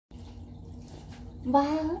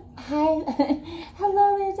Well, hi,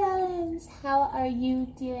 hello there, darlings. How are you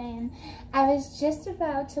doing? I was just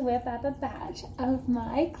about to whip up a batch of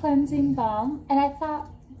my cleansing balm, and I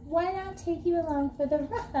thought, why not take you along for the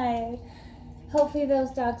ride? Hopefully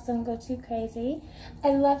those dogs don't go too crazy. I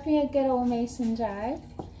love me a good old mason jar,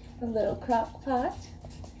 a little crock pot.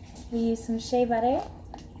 We use some shea butter.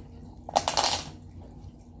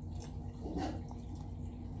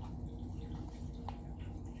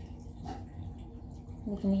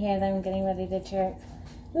 You can hear them getting ready to jerk.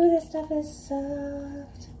 Ooh, this stuff is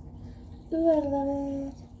soft. Ooh, I love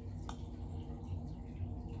it.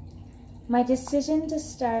 My decision to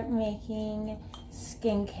start making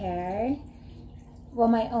skincare, well,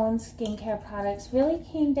 my own skincare products, really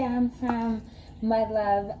came down from my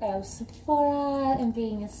love of Sephora and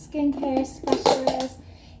being a skincare specialist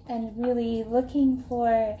and really looking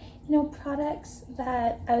for, products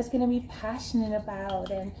that I was going to be passionate about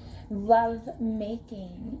and love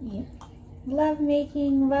making, love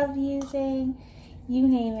using, you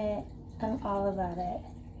name it, I'm all about it.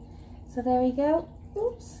 So there we go.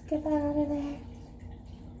 Oops, get that out of there.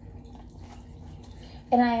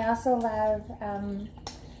 And I also love,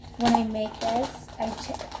 when I make this,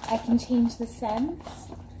 I can change the scents,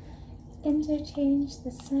 interchange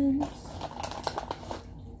the scents.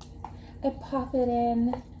 I pop it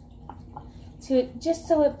in to it just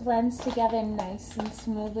so it blends together nice and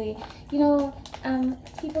smoothly.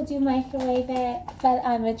 People do microwave it, but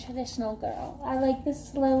I'm a traditional girl. I like the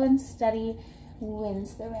slow and steady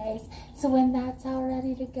wins the race. So when that's all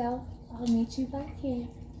ready to go, I'll meet you back here.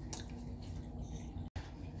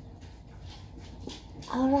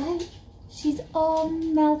 Alright, she's all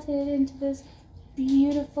melted into this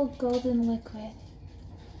beautiful golden liquid.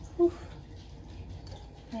 Whew.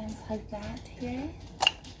 And like that here.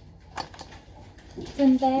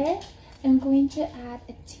 From there, I'm going to add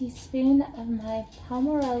a teaspoon of my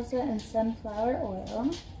palmarosa and sunflower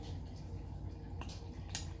oil.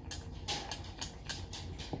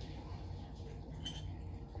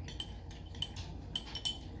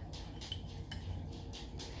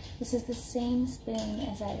 This is the same spoon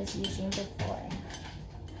as I was using before.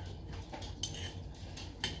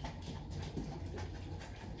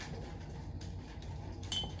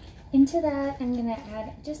 Into that, I'm going to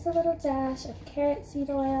add just a little dash of carrot seed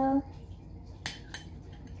oil.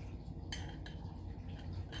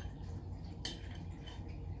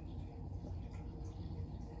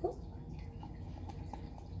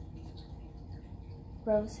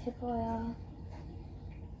 Rose hip oil.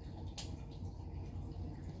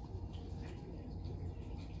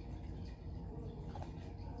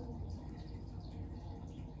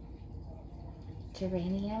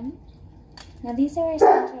 Geranium. Now these are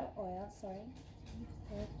essential oils, sorry.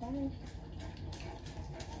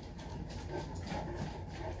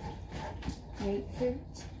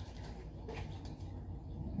 Grapefruit.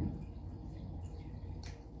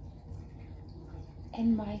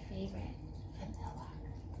 And my favorite, vanilla.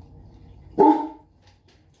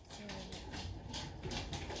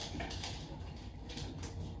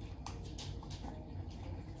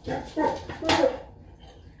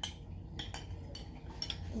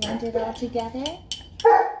 Blend it all together.